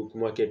Facebook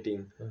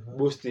marketing,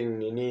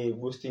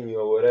 boosting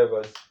your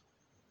whatever,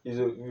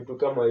 hizo vitu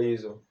kama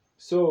hizo.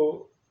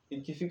 So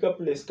ikifika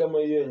place kama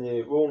hiyo yenye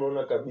wewe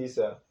unaona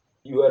kabisa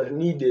you are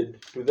needed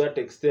to that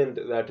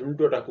extent that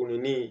mtu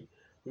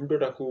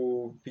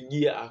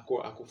atakupigia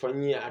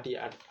akufanyia ati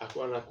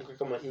anakuka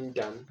kama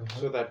intern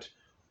so that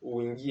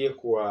uingie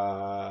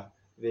kwa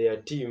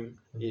their team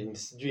in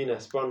a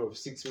span of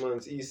 6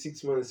 months.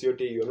 6 months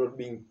yote you are not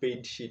being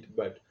paid shit,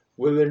 but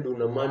wewe ndio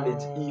una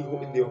manage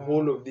the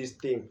whole of this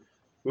thing.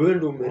 Wewe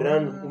ndio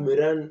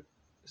umerun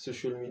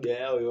social media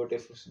yao yote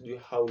for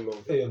how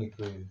long. Ni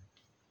crazy.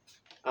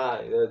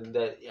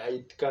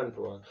 It can't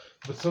work.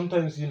 But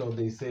sometimes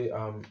they say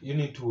you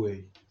need to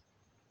weigh.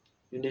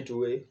 You need to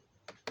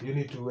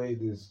weigh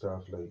this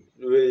stuff, like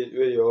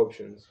weigh your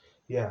options.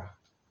 Yeah,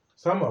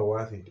 some are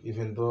worth it,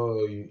 even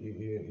though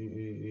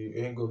you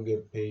ain't gonna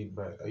get paid,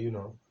 but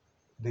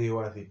they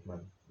worth it,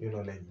 man.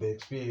 Like the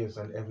experience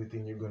and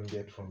everything you're gonna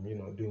get from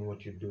doing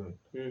what you're doing.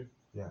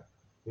 Yeah,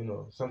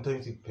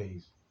 sometimes it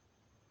pays.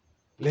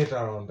 Later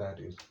on, that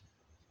is,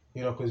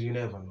 because you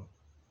never know.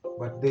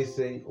 But they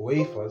say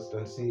weigh first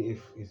and see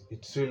if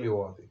it's really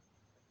worth it.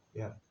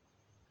 Yeah.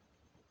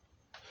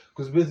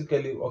 Because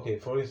basically, okay,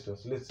 for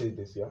instance, let's say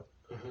this, yeah.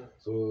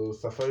 So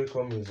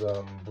Safaricom is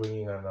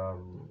bringing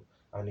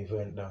an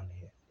event down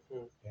here.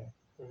 Yeah.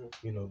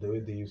 The way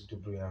they used to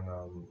bring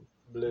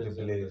Blaze,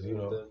 the Blaze,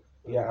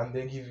 yeah, and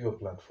they give you a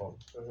platform,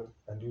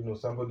 and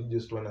somebody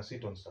just wanna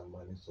sit on some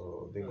money,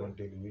 so they're gonna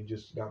tell you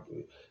just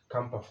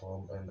come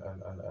perform, and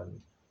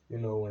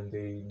when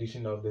they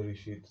dishing out the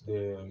receipts,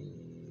 the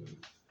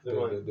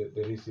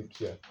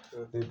receipts, yeah,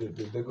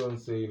 they're gonna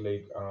say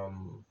like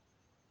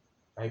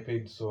I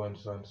paid so and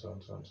so and so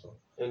and so and so.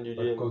 And you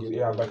didn't get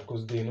it. But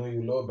because they know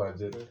you low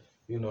budget,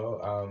 you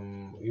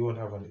won't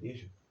have an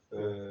issue.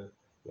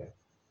 Yeah.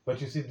 But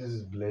you see, this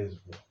is Blaze,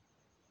 bro.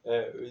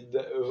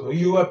 So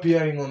you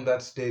appearing on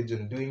that stage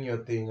and doing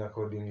your thing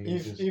accordingly.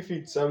 If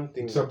it's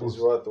something that is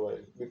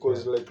worthwhile,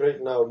 because like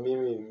right now, my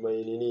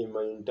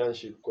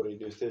internship for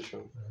radio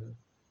station,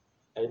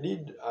 I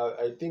did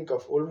I think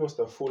of almost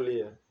a full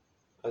year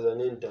as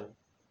an intern,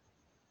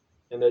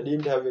 and I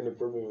didn't have any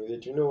problem with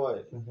it. You know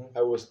why?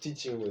 I was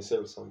teaching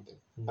myself something.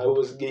 I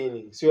was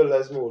gaining. Sio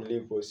lazima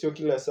ulipo. Sio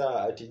kila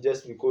saa ati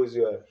just because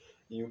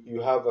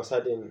you have a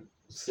certain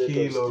set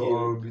of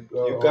skill,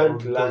 you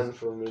can't learn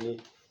from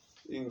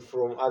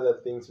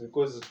other things,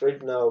 because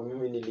right now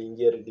mimi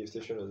niliingia radio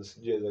station as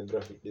a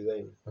graphic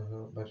designer.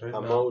 But right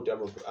I'm now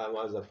I'm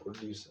as a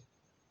producer.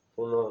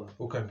 Unaona?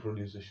 Who can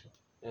produce a show?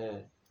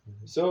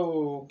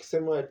 So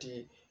ukisema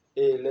ati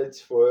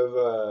let's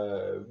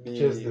forever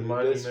chase the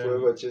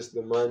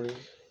money.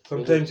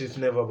 Sometimes it's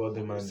never about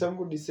the money.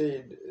 Somebody who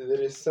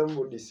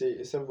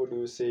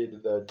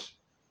said that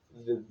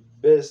the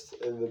best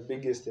and the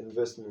biggest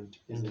investment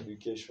is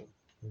education.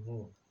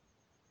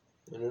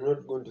 And I'm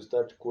not going to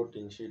start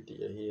quoting shit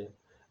here.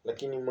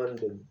 Lakini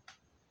man,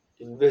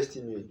 invest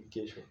in your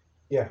education.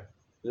 Yeah.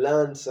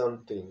 learn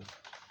something.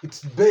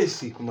 It's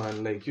basic,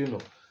 man. Like, you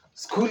know,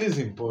 school is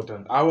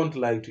important. I won't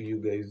lie to you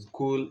guys.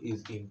 School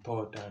is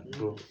important,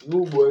 bro.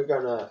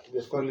 Muboeka na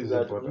the School fact is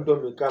that important. mtu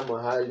amekaa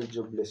mahali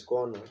jobless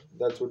corner.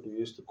 That's what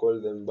we used to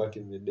call them back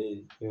in the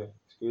day. Yeah.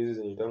 Siku hizi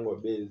zinaitangwa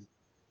base.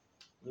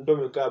 Mtu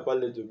amekaa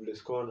pale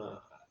jobless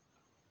corner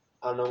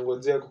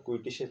anangojea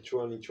kukuitisha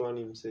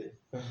chwani msee.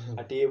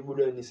 Ati yeye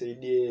buda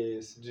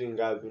nisaidie sijui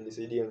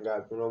nisaidie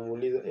ngapi.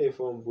 Unamuuliza,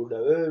 form buda,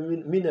 wewe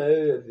mimi na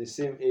wewe at the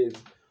same age.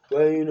 Why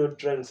are you not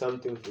trying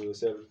something for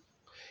yourself?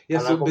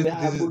 Yeah, so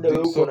Anakwambia, this is buda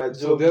wewe uko na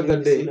so job, the other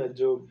mimi day, sina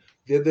job.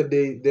 the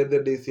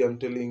other day, see, I'm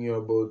telling you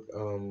about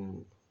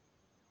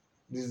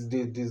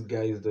these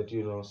guys that,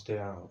 you know, stay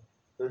out.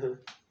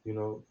 You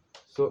know,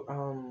 so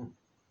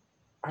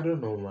I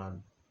don't know,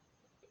 man.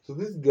 So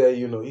this guy,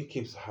 you know, he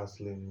keeps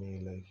hustling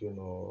me, like, you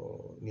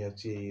know,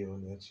 niachie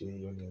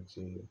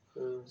hiyo.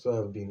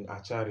 So I've been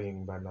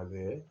acharing bana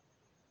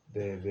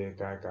the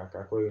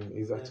kaka coin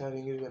is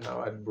acharing even a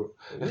word, bro.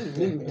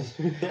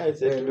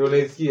 Ndio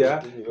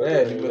unaisikia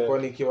nimekuwa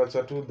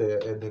nikiwacha tu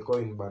the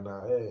coin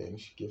bana,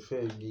 nishike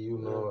fegi, you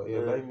know,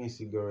 buy me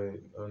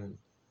cigarette, and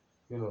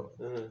you know.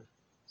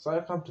 So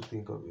I come to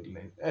think of it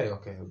like,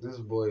 okay, this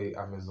boy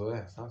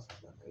amezoea sasa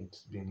bana.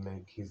 It's been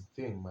like his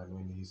thing, man.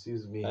 When he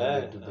sees me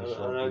headed to the shop,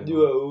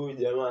 anajua huyu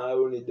jamaa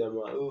au ni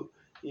jamaa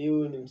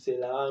huyu ni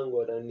msela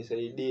wangu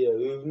atanisaidia.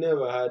 We've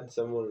never had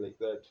someone like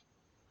that.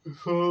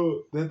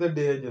 So the other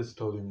day I just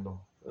told him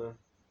no.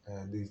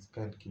 This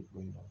can't keep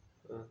going on.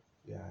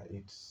 Yeah,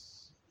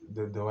 it's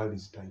the world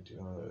is tight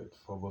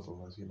for both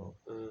of us, you know.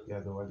 Yeah,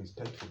 the world is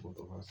tight for both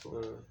of us.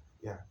 So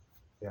yeah.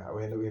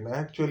 When I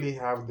actually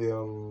have the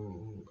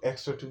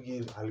extra to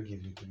give, I'll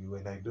give it to you.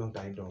 When I don't,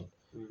 I don't.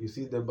 You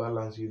see the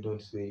balance, you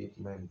don't say it,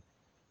 man.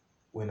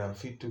 When I'm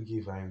fit to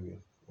give, I will.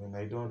 When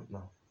I don't,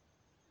 no.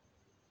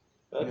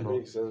 That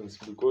makes sense,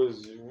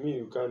 because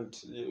you can't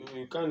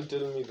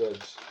tell me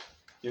that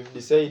you've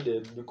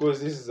decided,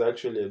 because this is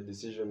actually a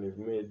decision you've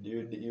made.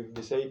 You've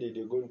decided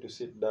you're going to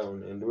sit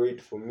down and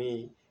wait for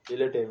me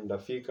ile time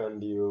ndafika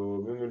ndio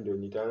mimi ndio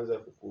nitaanza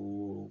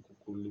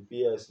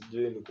kukulipia,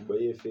 sijui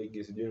nikubaie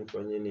fegi, sijui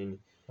nifanye nini.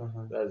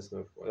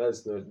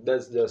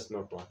 That's just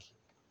not working.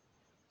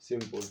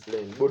 Simple,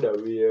 plain. Buddha,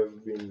 we have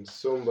been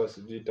somber,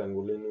 sijui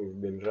tangu lini,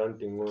 we've been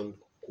ranting on,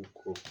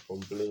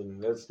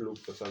 complain. Let's look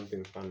for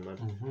something fun, man.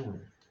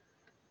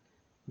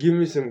 Give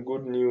me some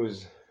good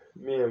news.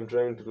 Me, I'm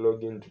trying to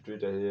log into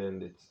Twitter here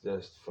and it's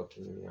just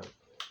fucking me up.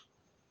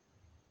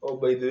 Oh,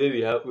 by the way,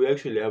 we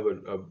actually have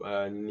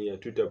a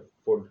Twitter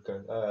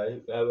podcast. I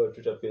have a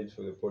Twitter page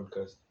for the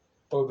podcast.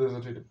 Oh, there's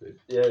a Twitter page.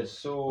 Yeah,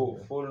 so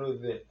follow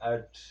the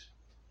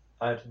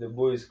at the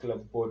Boys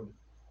Club Pod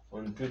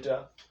on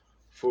Twitter.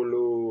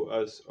 Follow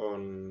us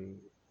on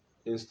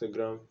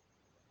Instagram.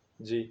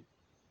 G.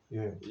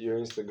 Yeah. Your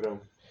Instagram.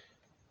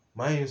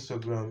 My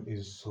Instagram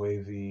is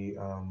Swavy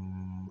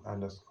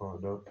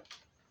 _ dot.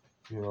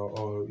 You know,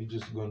 or you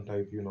just go and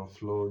type, you know,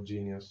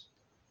 Flow.Genius,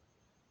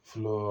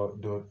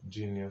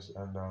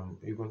 and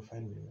you can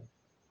find me.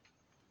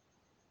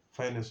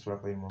 Finest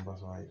rapper in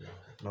Mombasa right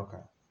now.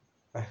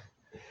 No.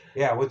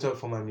 Yeah, watch out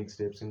for my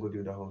mixtape, Single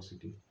Dude the Whole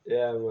City.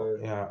 Yeah,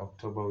 man. Yeah,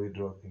 October we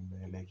dropping,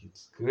 man. Like,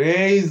 it's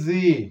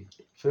crazy.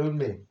 Feel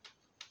me?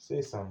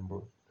 Say something,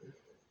 bro.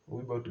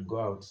 We about to go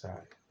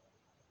outside.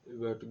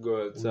 We're about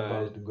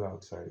to go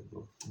outside,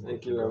 bro.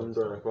 Kila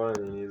mtu anakuwa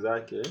na nini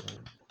zake.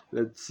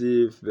 Let's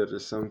see if there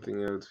is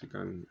something else we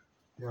can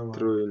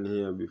throw in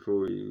here before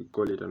we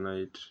call it a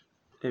night.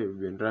 Hey, we've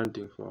been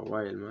ranting for a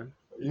while, man.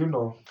 You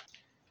know.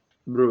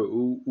 Bro,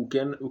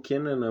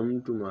 ukienda na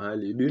mtu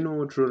mahali, do you know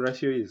what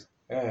Rurashio is?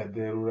 Yeah, the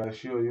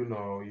Rurashio, you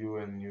know, you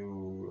and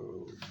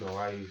the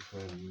wife,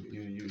 and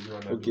you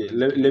wanna. Okay,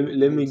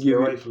 let me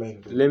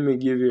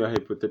give you a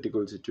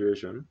hypothetical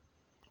situation.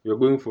 You're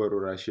going for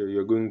Rurashio,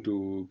 you're going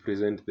to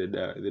present the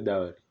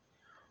dowry.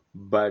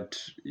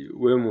 But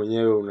we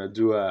mwenyewe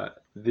unajua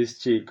this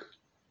chick,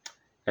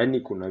 yani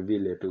kuna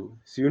vile tu.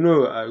 So you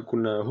know,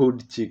 kuna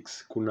hood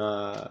chicks,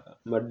 kuna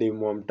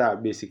mademu wa mtaa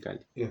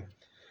basically. Yeah.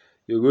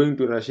 You're going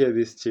to Russia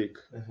this chick.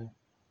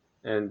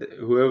 And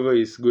whoever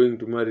is going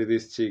to marry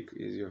this chick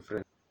is your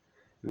friend.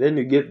 Then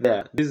you get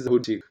there. This is a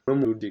hood chick.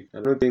 From hood chick.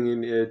 I'm not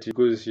thinking it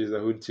because she's a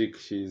hood chick,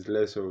 she's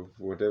less of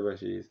whatever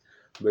she is.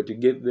 But you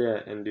get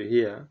there and you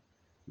hear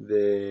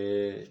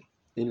the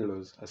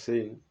in-laws are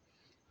saying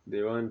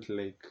they want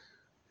like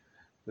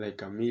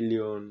 $1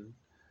 million.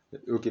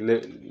 Okay,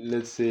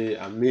 let's say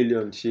 $1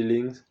 million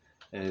shillings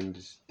and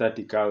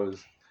 30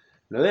 cows.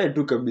 Na wewe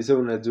tu kabisa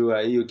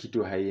unajua hiyo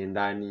kitu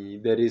haiendani.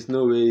 There is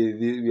no way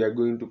we are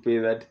going to pay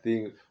that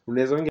thing.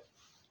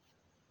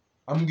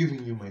 I'm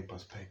giving you my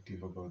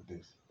perspective about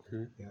this.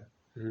 Yeah.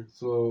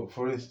 So,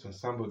 for instance,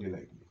 somebody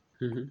like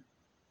me.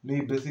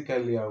 Me,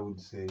 basically, I would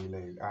say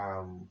like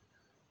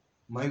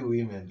my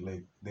women,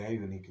 like, they are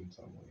unique in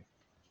some way.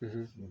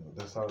 You know,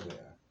 that's how they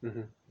are.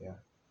 Yeah.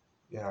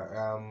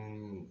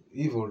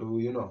 Evil,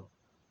 you know.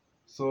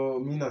 So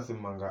me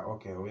nasemanga,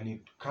 okay, when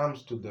it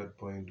comes to that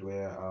point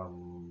where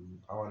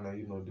I wanna,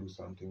 you know, do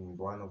something with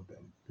one of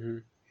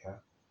them, yeah,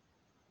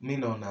 me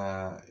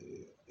naona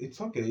it's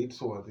okay,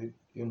 it's worth it,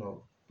 you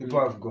know. People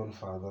have gone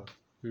further.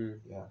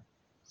 Yeah.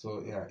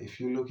 So yeah, if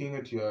you're looking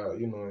at your,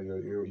 you know,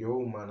 your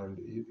woman and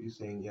you're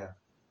saying, yeah,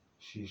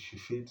 she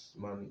fits,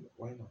 man,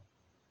 why not?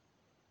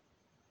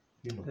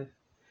 You know.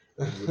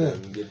 Buddha,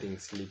 I'm getting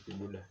sleepy,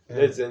 Buddha. Yeah.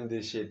 Let's end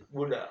this shit,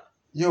 Buddha.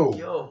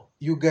 Yo,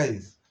 you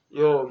guys.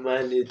 Yo,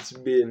 man, it's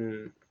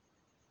been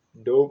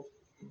dope.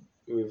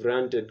 We've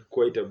ranted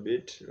quite a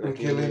bit. We're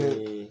killing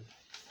it.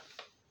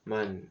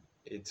 Man,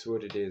 it's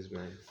what it is,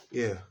 man.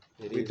 Yeah.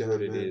 It We is done,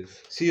 what it man. is.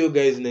 See you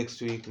guys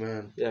next week,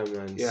 man. Yeah,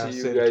 man. Yeah, See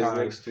you same guys time.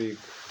 next week.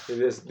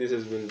 This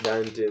has been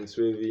Dante and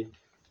Swavy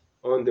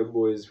on the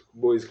Boys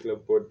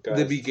Club podcast.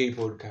 The BK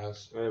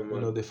podcast. Yeah, man.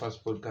 You know, the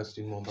first podcast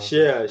in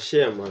Mombasa.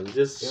 Share, man.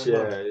 Just Yeah,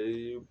 share.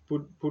 You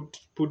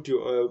put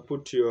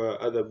your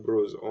other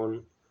bros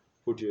on.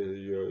 Put your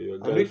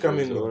Are we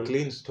coming girlfriends with on.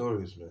 clean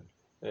stories, man?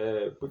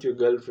 Put your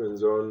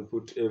girlfriends on.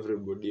 Put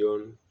everybody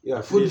on. Yeah,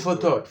 At food least, for man.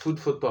 thought. Food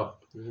for thought.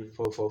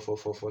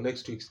 Mhm. For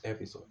next week's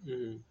episode.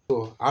 Mhm.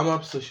 So I'm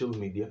up social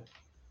media.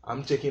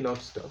 I'm checking out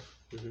stuff.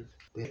 Mhm.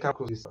 They come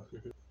across this stuff.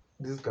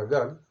 This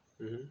Kagal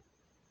Mhm.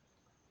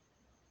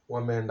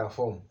 wameenda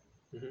form.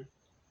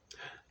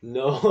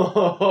 No.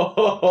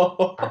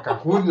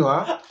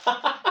 Akakunywa.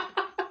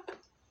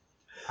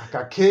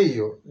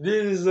 Akakeyo.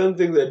 This is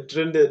something that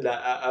trended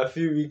a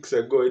few weeks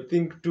ago. I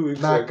think 2 weeks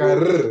ago.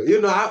 Nakarr. You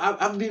know,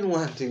 I've been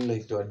wanting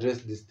like to address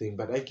this thing,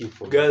 but I keep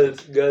forgetting.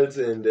 Girls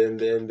and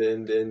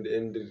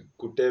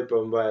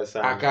kutepa mbaya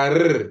sana.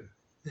 Akarr.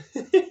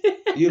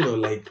 You know,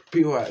 like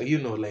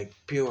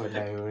pure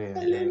diarrhea.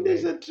 And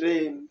there's a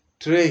train.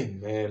 Train,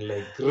 man,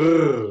 like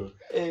rrr.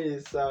 Hey,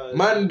 sawa.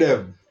 Man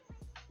dem.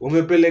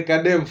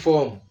 Umepeleka dem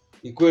form.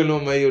 Ikuwe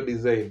noma hiyo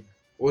design.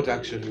 What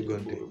action you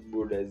gonna take?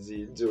 Buddha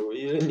Zijo.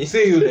 Even if-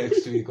 See you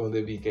next week on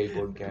the BK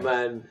podcast.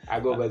 Man, I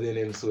go by the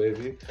name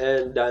Swavy.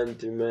 and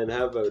Dante, man,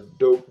 have a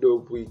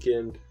dope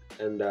weekend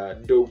and a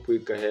dope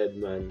week ahead,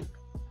 man.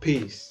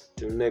 Peace.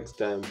 Till next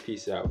time,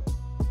 peace out.